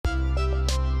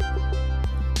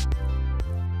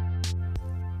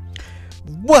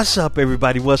What's up,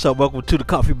 everybody? What's up? Welcome to the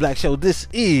Coffee Black Show. This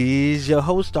is your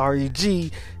host,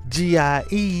 REGGIE,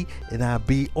 and I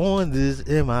be on this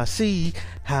MIC.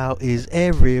 How is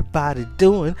everybody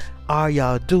doing? Are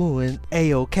y'all doing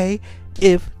A-okay?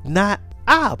 If not,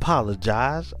 I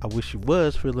apologize. I wish you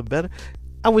was feeling better.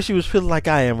 I wish you was feeling like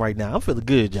I am right now. I'm feeling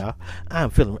good, y'all.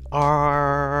 I'm feeling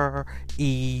REALGOOD.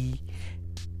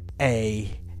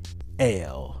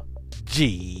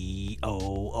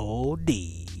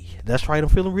 That's right, I'm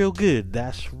feeling real good.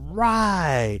 That's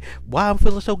right. Why I'm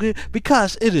feeling so good?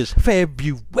 Because it is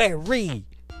February.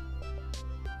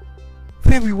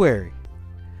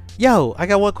 Yo, I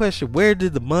got one question. Where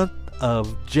did the month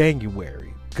of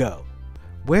January go?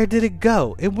 Where did it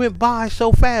go? It went by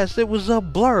so fast. It was a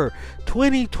blur.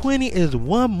 2020 is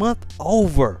 1 month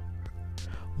over.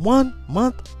 1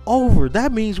 month over.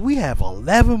 That means we have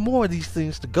 11 more of these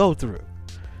things to go through.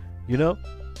 You know?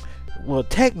 Well,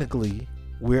 technically,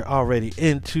 we're already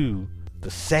into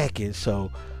the second, so,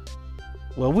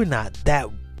 well, we're not that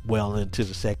well into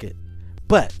the second,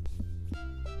 but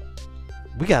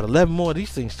we got 11 more of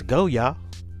these things to go, y'all.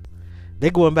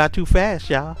 They're going by too fast,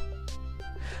 y'all.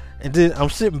 And then I'm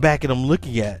sitting back and I'm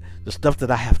looking at the stuff that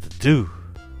I have to do,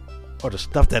 or the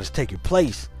stuff that is taking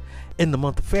place in the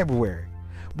month of February,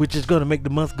 which is going to make the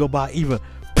month go by even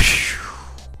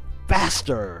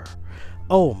faster.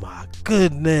 Oh my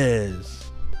goodness.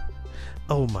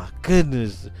 Oh my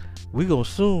goodness, we gonna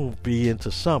soon be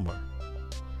into summer,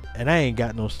 and I ain't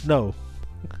got no snow.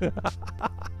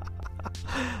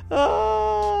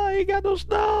 Oh, I ain't got no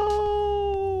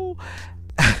snow.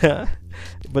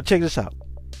 But check this out.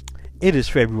 It is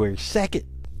February 2nd.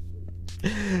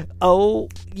 Oh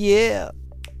yeah,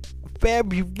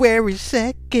 February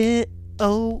 2nd.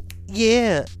 Oh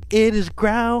yeah, it is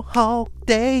Groundhog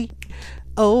Day.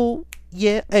 Oh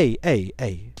yeah, hey,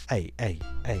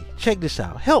 check this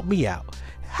out. Help me out.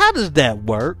 How does that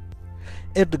work?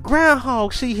 If the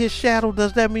groundhog see his shadow,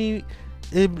 does that mean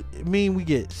we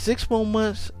get 6 more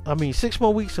months? 6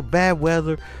 more weeks of bad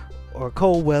weather or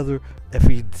cold weather? If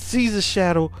he sees a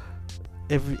shadow,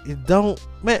 if it don't,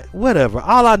 man, whatever.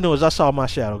 All I know is I saw my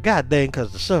shadow. God dang,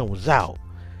 because the sun was out.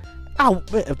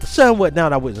 If the sun wasn't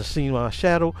out, I wouldn't have seen my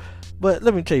shadow. But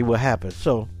let me tell you what happened.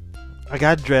 So I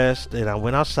got dressed and I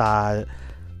went outside.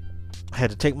 I had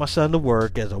to take my son to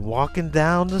work. As I'm walking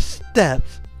down the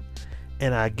steps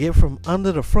and I get from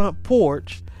under the front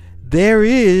porch, there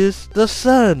is the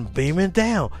sun beaming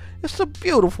down. It's a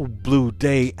beautiful blue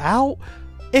day out,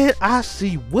 and I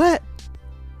see what?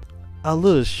 A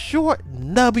little short,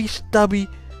 nubby, stubby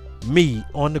me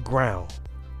on the ground.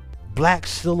 Black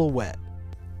silhouette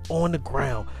on the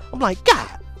ground. I'm like,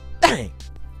 God dang.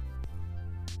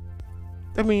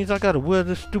 That means I gotta wear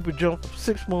this stupid jump for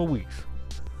 6 more weeks.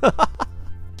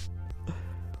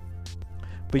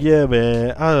 But yeah,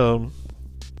 man, I'm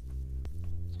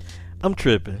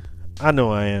tripping. I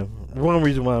know I am. One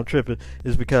reason why I'm tripping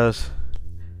is because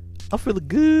I'm feeling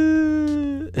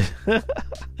good.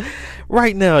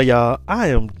 Right now, y'all, I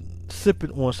am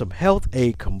sipping on some Health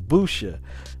Aid Kombucha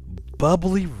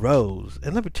Bubbly Rose.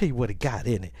 And let me tell you what it got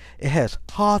in it. It has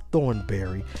hawthorn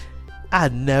berry. I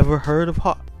never heard of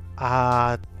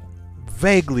I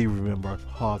vaguely remember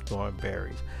hawthorn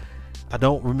berries. I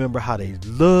don't remember how they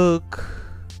look.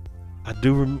 I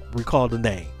do recall the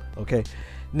name. Okay.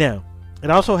 Now, it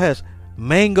also has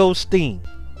mangosteen.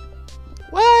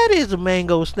 What is a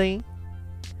mangosteen?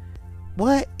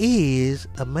 What is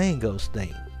a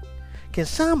mangosteen? Can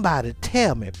somebody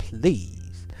tell me,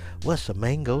 please, what's a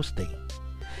mangosteen?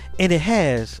 And it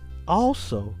has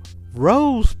also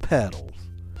rose petals.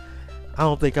 I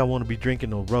don't think I want to be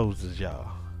drinking no roses, y'all.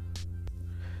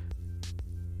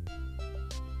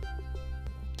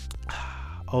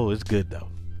 Oh, it's good though.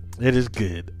 It is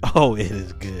good. Oh, it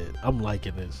is good. I'm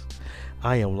liking this.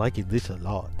 I am liking this a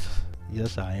lot.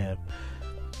 Yes, I am.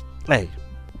 Hey.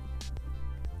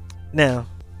 Now,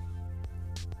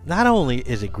 not only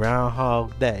is it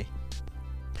Groundhog Day,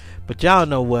 but y'all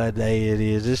know what day it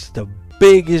is. It's the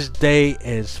biggest day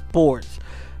in sports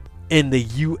in the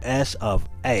US of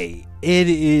A. It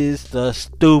is the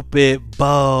Stupid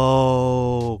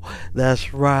Bowl.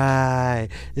 That's right.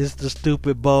 It's the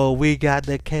Stupid Bowl. We got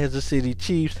the Kansas City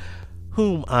Chiefs,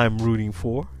 whom I'm rooting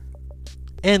for,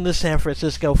 and the San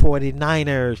Francisco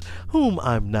 49ers, whom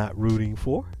I'm not rooting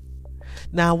for.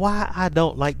 Now, why I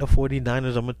don't like the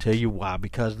 49ers, I'm going to tell you why.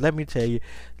 Because let me tell you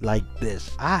like this.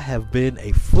 I have been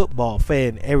a football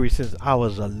fan ever since I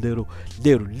was a little boy.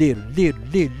 You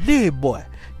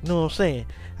know what I'm saying?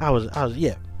 I was,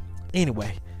 yeah.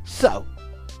 Anyway, so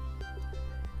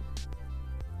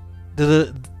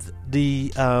the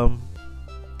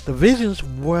visions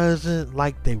wasn't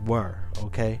like they were.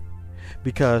 okay?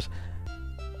 Because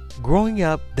growing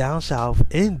up down south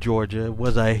in Georgia,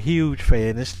 was a huge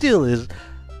fan, and still is,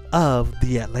 of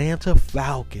the Atlanta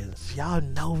Falcons. Y'all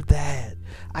know that.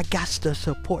 I got to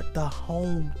support the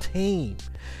home team.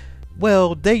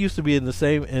 Well, they used to be in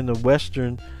the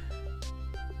Western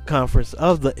Conference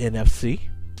of the NFC.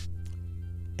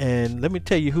 And let me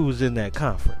tell you who was in that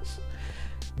conference.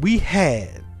 We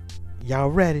had, y'all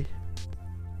ready?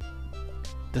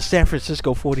 The San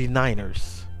Francisco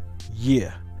 49ers.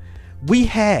 Yeah. We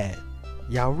had,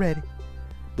 y'all ready?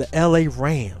 The LA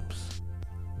Rams.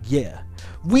 Yeah.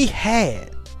 We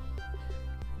had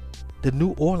the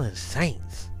New Orleans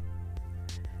Saints.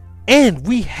 And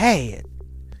we had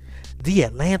the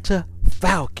Atlanta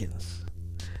Falcons.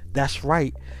 That's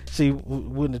right. See,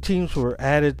 when the teams were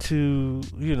added to,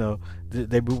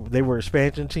 they were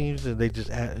expansion teams, and they just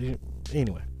added,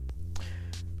 anyway.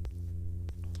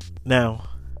 Now,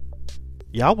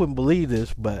 y'all wouldn't believe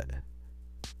this, but,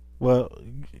 well,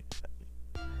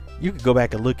 you could go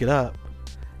back and look it up.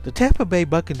 The Tampa Bay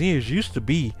Buccaneers used to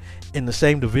be in the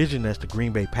same division as the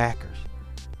Green Bay Packers.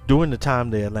 During the time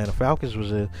the Atlanta Falcons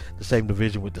was in the same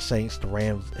division with the Saints, the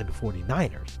Rams, and the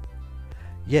 49ers.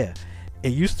 Yeah,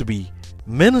 it used to be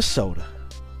Minnesota,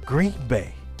 Green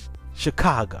Bay,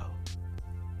 Chicago,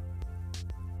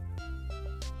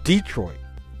 Detroit,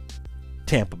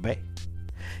 Tampa Bay.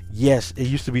 Yes, it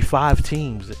used to be 5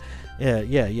 teams.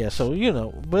 Yeah.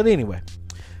 So, but anyway.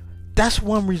 That's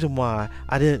one reason why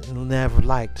I never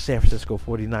liked the San Francisco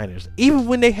 49ers. Even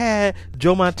when they had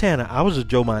Joe Montana, I was a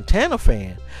Joe Montana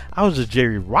fan. I was a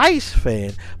Jerry Rice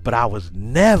fan, but I was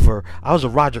a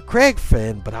Roger Craig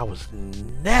fan, but I was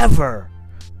never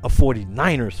a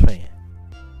 49ers fan.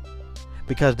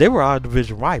 Because they were our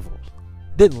division rivals.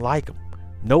 Didn't like them.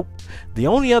 Nope. The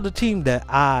only other team that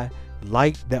I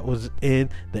liked that was in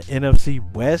the NFC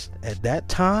West at that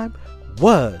time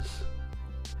was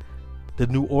the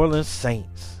New Orleans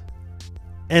Saints.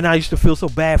 And I used to feel so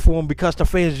bad for them because the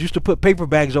fans used to put paper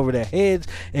bags over their heads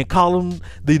and call them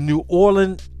the New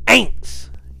Orleans Aints.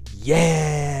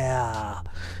 Yeah.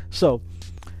 So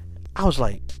I was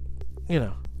like,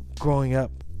 growing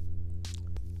up,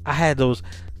 I had those.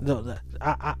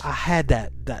 I had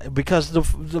that because the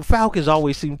Falcons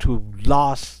always seem to have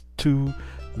lost to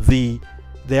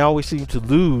they always seem to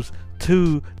lose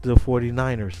to the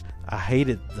 49ers. I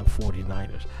hated the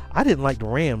 49ers. I didn't like the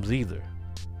Rams either.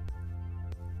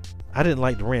 I didn't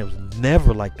like the Rams.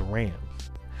 Never liked the Rams.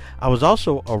 I was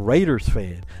also a Raiders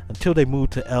fan until they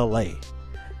moved to LA.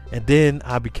 And then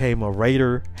I became a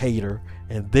Raider hater.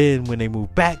 And then when they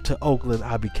moved back to Oakland,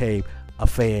 I became a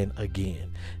fan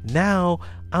again. Now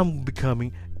I'm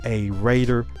becoming a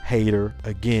Raider hater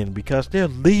again because they're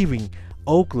leaving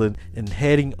Oakland and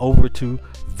heading over to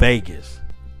Vegas.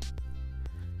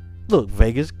 Look,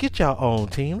 Vegas, get your own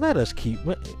team. Let us keep.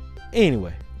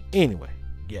 Anyway,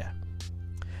 yeah.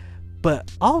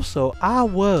 But also, I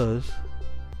was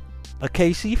a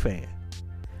KC fan.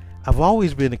 I've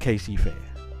always been a KC fan.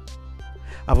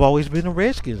 I've always been a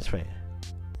Redskins fan.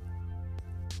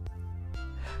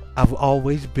 I've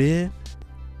always been,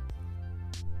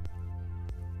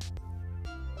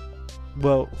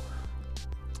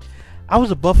 I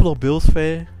was a Buffalo Bills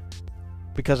fan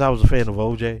because I was a fan of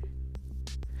OJ.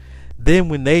 Then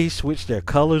when they switched their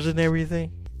colors and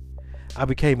everything, I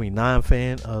became a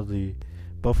non-fan of the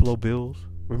Buffalo Bills.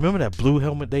 Remember that blue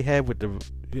helmet they had with the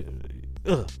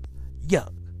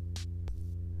yuck.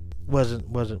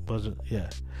 Wasn't yeah.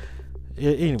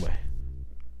 Anyway,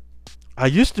 I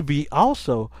used to be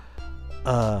also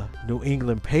a New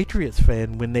England Patriots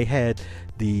fan when they had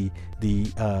the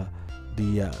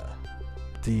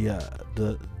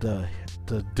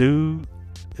dude,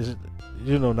 is it,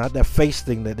 not that face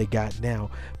thing that they got now,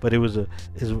 but it was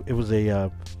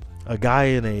a guy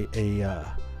in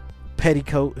a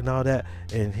petticoat and all that,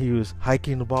 and he was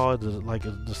hiking the ball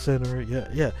the center.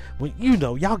 Yeah. Well,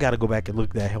 y'all got to go back and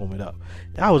look that helmet up.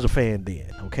 I was a fan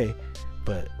then, okay?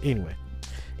 But anyway,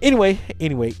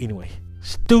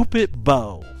 Stupid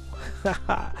Bowl.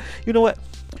 You know what?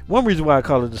 One reason why I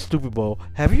call it the Stupid Bowl.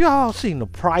 Have you all seen the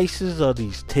prices of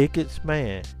these tickets,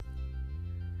 man?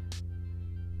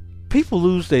 People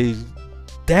lose their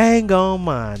dang on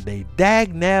mind, they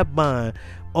dag nab mind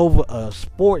over a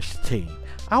sports team.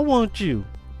 I want you.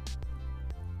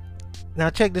 Now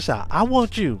check this out. I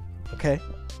want you, okay,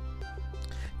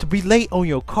 to be late on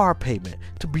your car payment,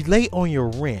 to be late on your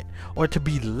rent, or to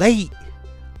be late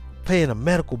paying a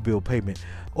medical bill payment,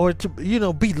 or to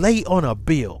be late on a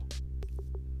bill.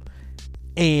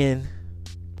 And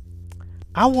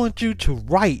I want you to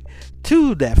write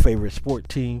to that favorite sport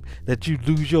team that you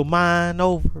lose your mind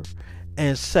over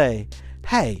and say,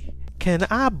 hey, can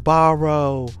I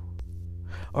borrow,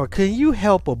 or can you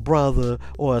help a brother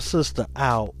or a sister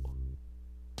out?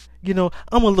 You know,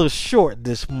 I'm a little short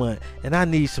this month and I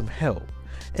need some help.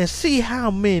 And see how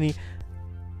many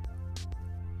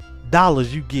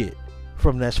dollars you get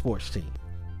from that sports team.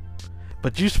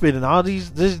 But you spending all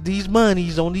these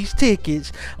monies on these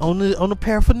tickets, on the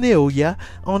paraphernalia,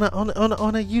 on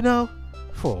a you know,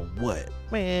 for what?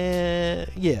 Man,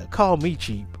 yeah, call me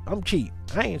cheap. I'm cheap.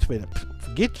 I ain't spending.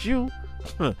 Forget you.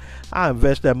 I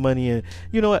invest that money in.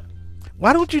 You know what?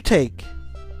 Why don't you take?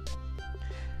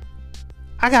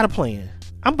 I got a plan.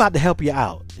 I'm about to help you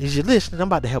out. As you're listening, I'm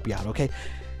about to help you out. Okay.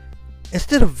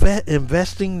 Instead of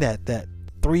investing that $3,000,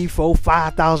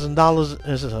 $4,000, $5,000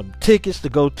 in some tickets to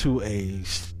go to a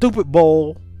stupid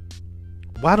bowl,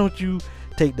 why don't you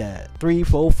take that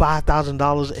 $3,000, $4,000,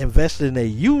 $5,000, invest in a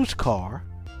used car,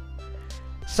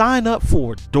 sign up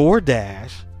for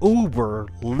DoorDash, Uber,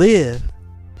 Lyft,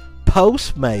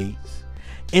 Postmates,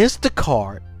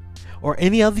 Instacart, or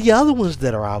any of the other ones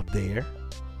that are out there,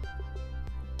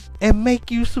 and make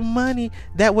you some money.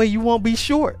 That way you won't be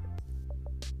short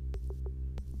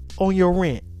on your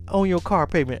rent, on your car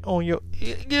payment, on your,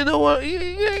 you know what?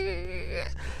 Hey,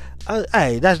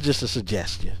 that's just a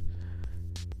suggestion.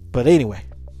 But anyway,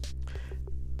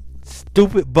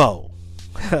 stupid bowl.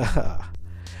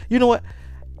 You know what?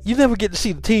 You never get to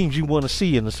see the teams you want to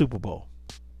see in the Super Bowl.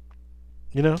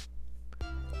 You know?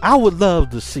 I would love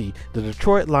to see the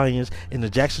Detroit Lions and the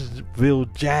Jacksonville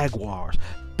Jaguars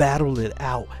battle it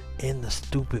out in the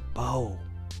stupid bowl.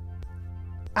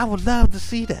 I would love to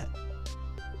see that.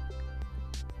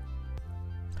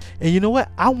 And you know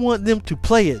what? I want them to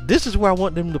play it. This is where I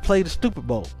want them to play the stupid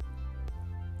bowl.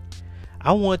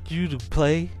 I want you to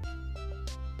play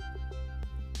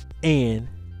in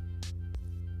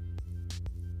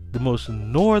the most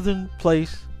northern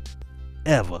place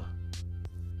ever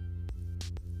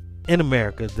in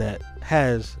America that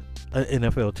has an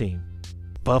NFL team.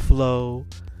 Buffalo,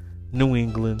 New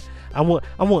England. I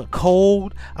want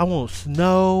cold. I want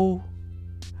snow.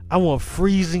 I want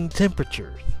freezing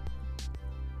temperatures.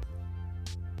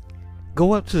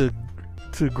 Go up to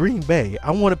Green Bay.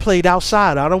 I want it played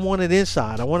outside. I don't want it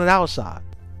inside. I want it outside.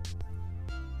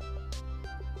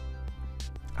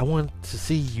 I want to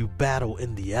see you battle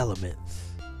in the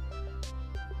elements.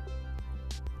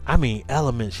 I mean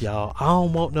elements, y'all. I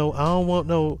don't want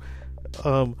no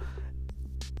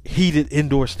heated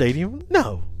indoor stadium.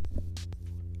 No.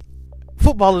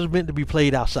 Football is meant to be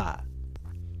played outside.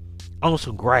 On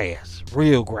some grass.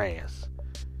 Real grass.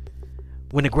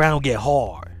 When the ground get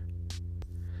hard.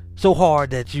 So hard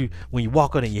that when you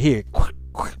walk on it, you hear it. Quick,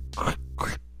 quick, quick,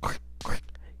 quick, quick, quick.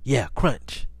 Yeah,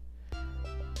 crunch.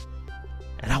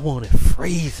 And I want it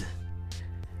freezing.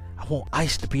 I want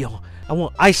ice to be on. I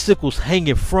want icicles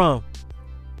hanging from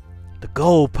the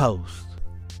goalpost.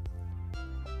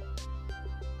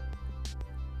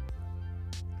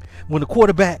 When the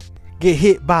quarterback get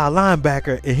hit by a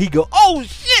linebacker and he go, "Oh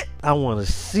shit!" I want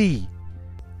to see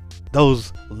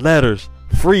those letters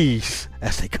freeze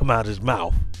as they come out of his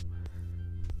mouth.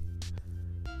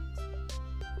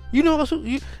 You know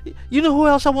who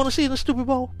else I want to see in the Super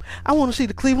Bowl? I want to see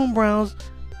the Cleveland Browns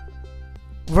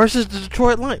versus the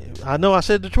Detroit Lions. I know I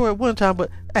said Detroit one time, but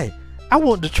hey, I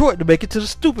want Detroit to make it to the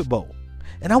Super Bowl.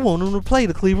 And I want them to play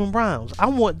the Cleveland Browns. I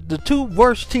want the two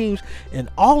worst teams in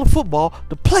all of football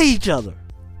to play each other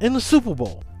in the Super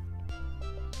Bowl.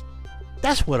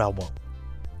 That's what I want.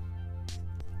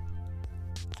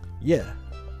 Yeah.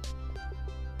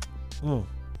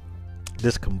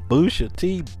 This kombucha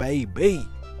tea, baby.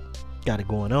 Got it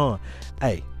going on.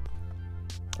 Hey,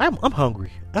 I'm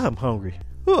hungry. I'm hungry.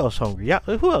 Who else hungry?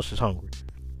 Who else is hungry?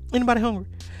 Anybody hungry?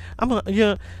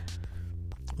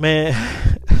 Man.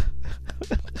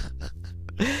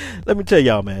 Let me tell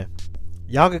y'all, man.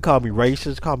 Y'all can call me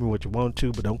racist, call me what you want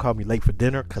to, but don't call me late for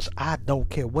dinner, because I don't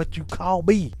care what you call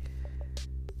me.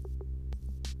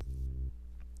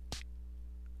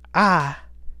 I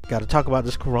got to talk about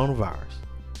this coronavirus.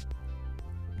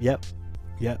 Yep.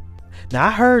 Now,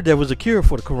 I heard there was a cure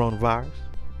for the coronavirus.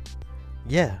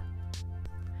 Yeah.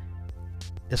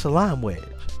 It's a lime wedge.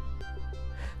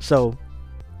 So,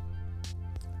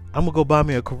 I'm going to go buy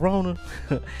me a Corona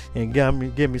and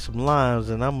give me some limes,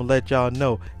 and I'm going to let y'all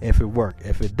know if it worked.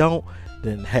 If it don't,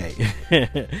 then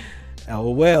hey.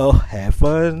 Oh well, have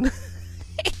fun.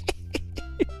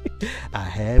 I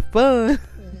had fun.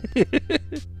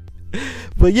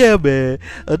 But yeah, man,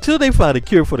 until they find a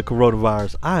cure for the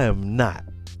coronavirus, I am not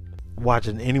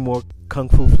watching any more kung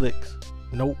fu flicks.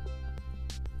 Nope.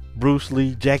 Bruce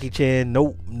Lee, Jackie Chan,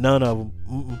 nope. None of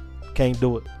them. Can't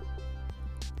do it.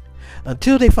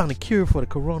 Until they find a cure for the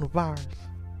coronavirus,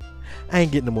 I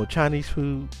ain't getting no more Chinese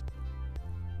food.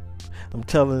 I'm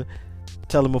telling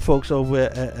my folks over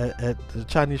at the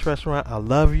Chinese restaurant, I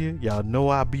love you. Y'all know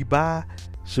I'll be by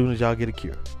as soon as y'all get a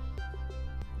cure.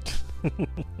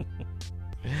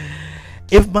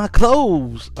 If my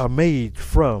clothes are made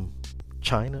from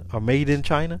China, or made in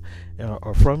China,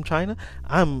 or from China,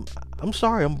 I'm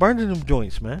sorry, I'm burning them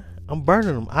joints, man. I'm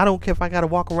burning them. I don't care if I gotta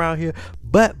walk around here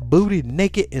butt booty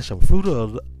naked in some Fruit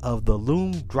of the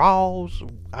Loom draws.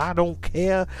 I don't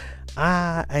care.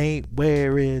 I ain't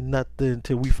wearing nothing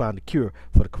until we find a cure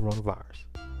for the coronavirus.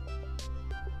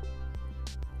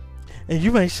 And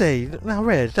you may say, now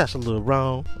Reg, that's a little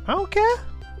wrong. I don't care.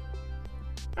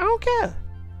 I don't care.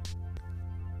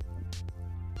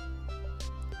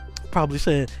 Probably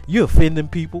saying, you're offending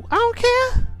people. I don't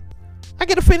care. I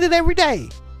get offended every day.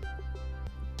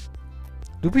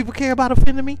 Do people care about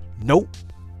offending me? Nope.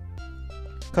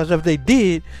 Because if they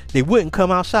did, they wouldn't come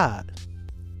outside.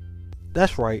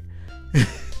 That's right.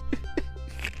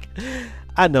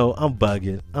 I know, I'm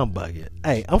bugging.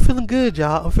 Hey, I'm feeling good,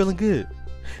 y'all. I'm feeling good.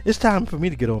 It's time for me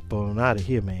to get up on out of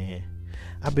here, man.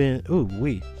 I've been,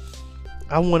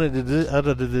 I wanted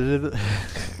to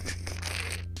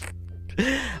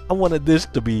I wanted this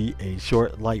to be a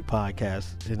short, light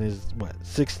podcast, and it's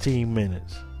 16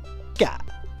 minutes. God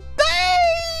dang!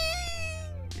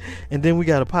 And then we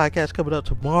got a podcast coming up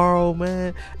tomorrow,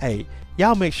 man. Hey,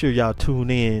 y'all make sure y'all tune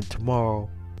in tomorrow,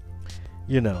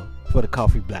 for the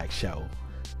Coffee Black Show.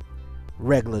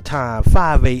 Regular time,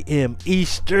 5 a.m.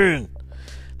 Eastern.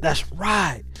 That's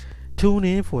right. Tune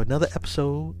in for another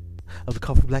episode of the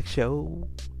Coffee Black Show.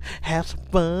 Have some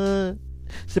fun.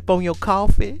 Sip on your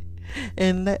coffee.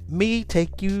 And let me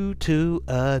take you to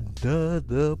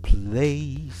another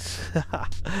place.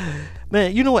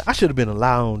 Man, you know what? I should have been a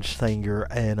lounge singer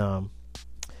and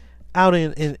out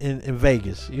in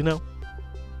Vegas,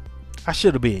 I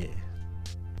should have been.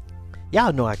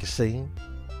 Y'all know I can sing.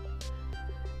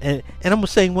 And I'm gonna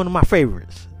sing one of my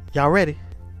favorites. Y'all ready?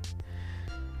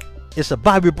 It's a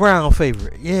Bobby Brown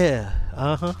favorite. Yeah.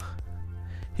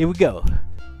 Here we go.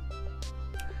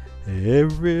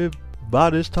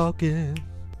 Everybody's talking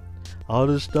all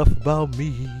this stuff about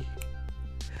me.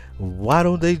 Why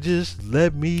don't they just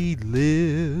let me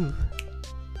live?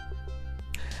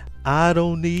 I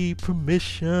don't need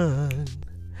permission,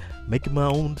 making my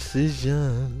own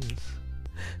decisions.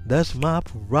 That's my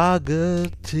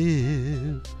prerogative.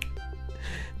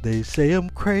 They say I'm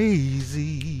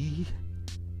crazy.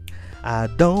 I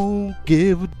don't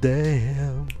give a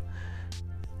damn.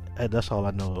 And that's all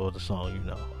I know of the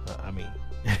song, I mean,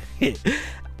 man.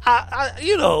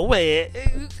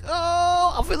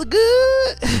 Oh, I'm feeling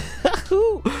good.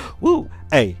 Woo.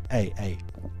 Hey.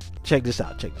 Check this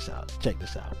out.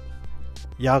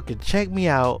 Y'all can check me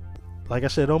out, like I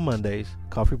said, on Mondays,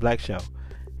 Coffee Black Show,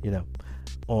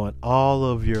 on all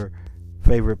of your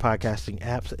favorite podcasting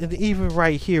apps, and even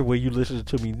right here where you listen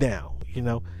to me now,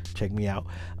 check me out.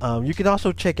 You can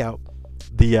also check out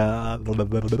the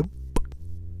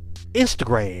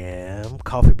Instagram,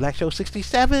 Coffee Black Show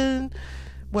 67,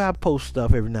 where I post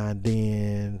stuff every now and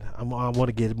then. I want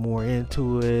to get more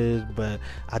into it, but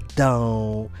I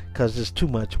don't, because it's too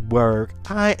much work.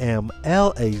 I am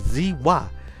Lazy.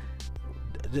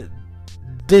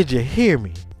 Did you hear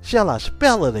me? Shall I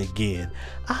spell it again?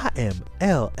 I am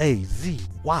Lazy.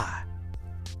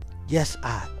 Yes,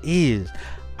 I is.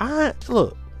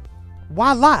 Look,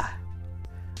 why lie?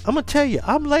 I'm gonna tell you,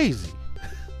 I'm lazy.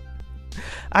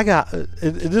 I got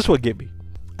this will get me.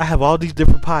 I have all these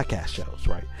different podcast shows,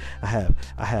 right? I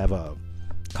have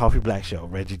Coffee Black Show,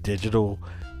 Reggie Digital.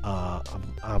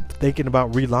 I'm thinking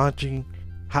about relaunching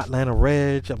Hotlanta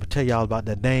Reg. I'm gonna tell y'all about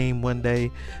that name one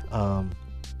day.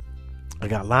 I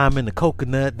got Lyman the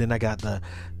Coconut. Then I got the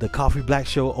Coffee Black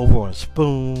Show over on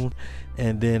Spoon.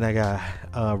 And then I got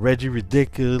Reggie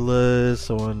Ridiculous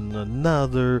on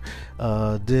another.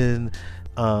 Then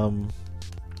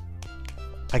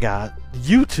I got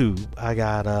YouTube. I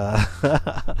got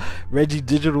Reggie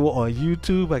Digital on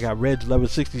YouTube. I got Reg Level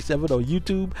 67 on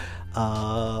YouTube.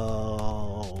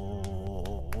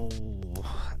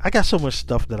 I got so much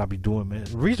stuff that I be doing, man.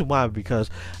 The reason why is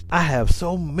because I have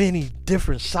so many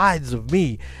different sides of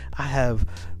me. I have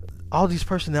all these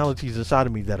personalities inside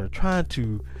of me that are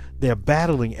they're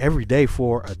battling every day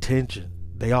for attention.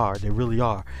 They really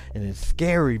are. And it's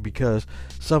scary because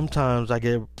sometimes I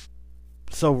get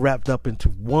so wrapped up into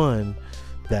one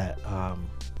that,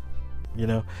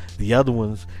 the other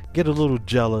ones get a little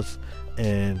jealous.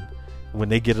 And when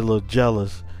they get a little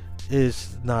jealous,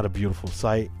 it's not a beautiful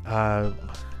sight.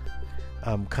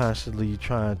 I'm constantly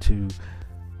trying to.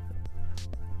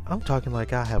 I'm talking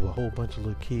like I have a whole bunch of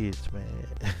little kids, man.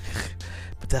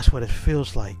 But that's what it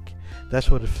feels like. That's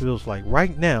what it feels like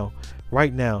right now.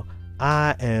 Right now,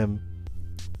 I am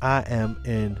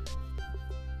in.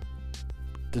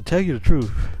 To tell you the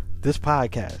truth, this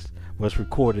podcast was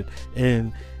recorded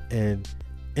in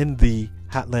the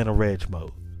Hotlanta Reg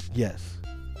mode. Yes,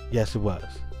 it was.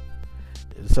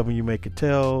 Some of you may could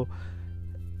tell.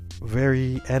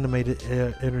 Very animated,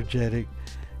 energetic.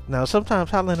 Now,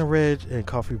 sometimes Hotlanta Reg and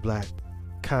Coffee Black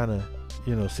kind of,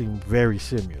 seem very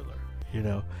similar,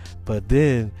 But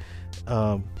then,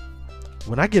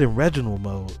 when I get in Reginald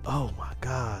mode, oh my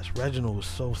gosh, Reginald is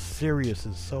so serious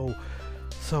and so.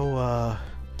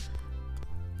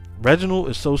 Reginald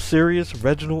is so serious.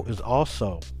 Reginald is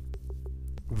also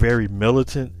very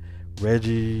militant.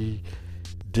 Reggie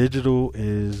Digital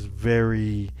is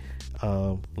very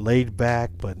laid back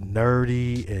but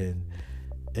nerdy and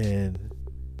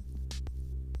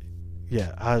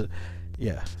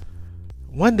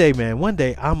one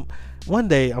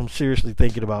day I'm seriously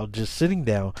thinking about just sitting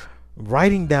down,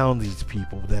 writing down these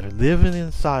people that are living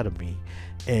inside of me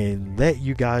and let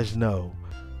you guys know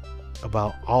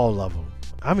about all of them.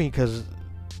 I mean, because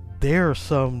there are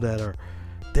some that are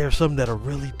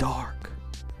really dark.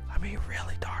 I mean,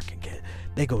 really dark, and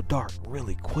they go dark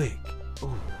really quick.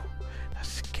 Ooh, that's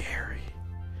scary.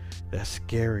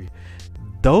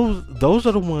 Those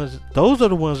are the ones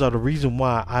are the reason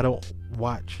why I don't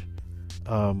watch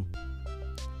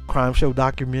crime show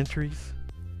documentaries,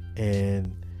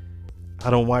 and I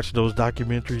don't watch those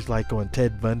documentaries like on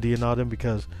Ted Bundy and all them,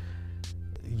 because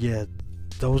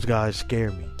those guys scare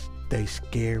me. They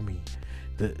scare me.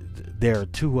 There are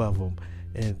two of them,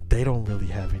 and they don't really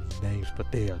have any names, but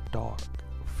they are dark,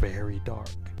 very dark.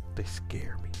 They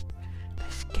scare me.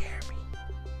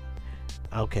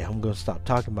 Okay, I'm gonna stop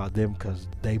talking about them because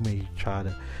they may try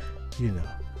to,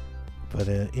 But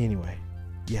anyway,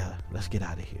 let's get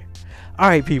out of here. All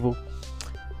right, people.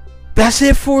 That's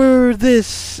it for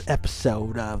this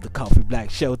episode of the Coffee Black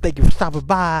Show. Thank you for stopping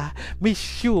by. Be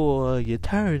sure you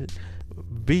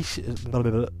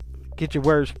get your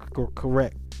words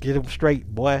correct. Get them straight,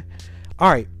 boy. All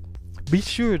right. Be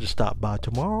sure to stop by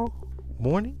tomorrow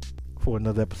morning for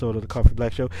another episode of the Coffee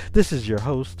Black Show. This is your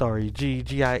host, Starry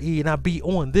GIE, and I'll be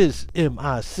on this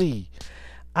MIC.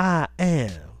 I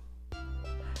am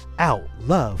out.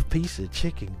 Love, peace, and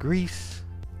chicken grease.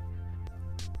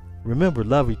 Remember,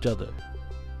 love each other.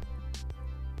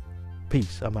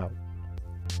 Peace. I'm out.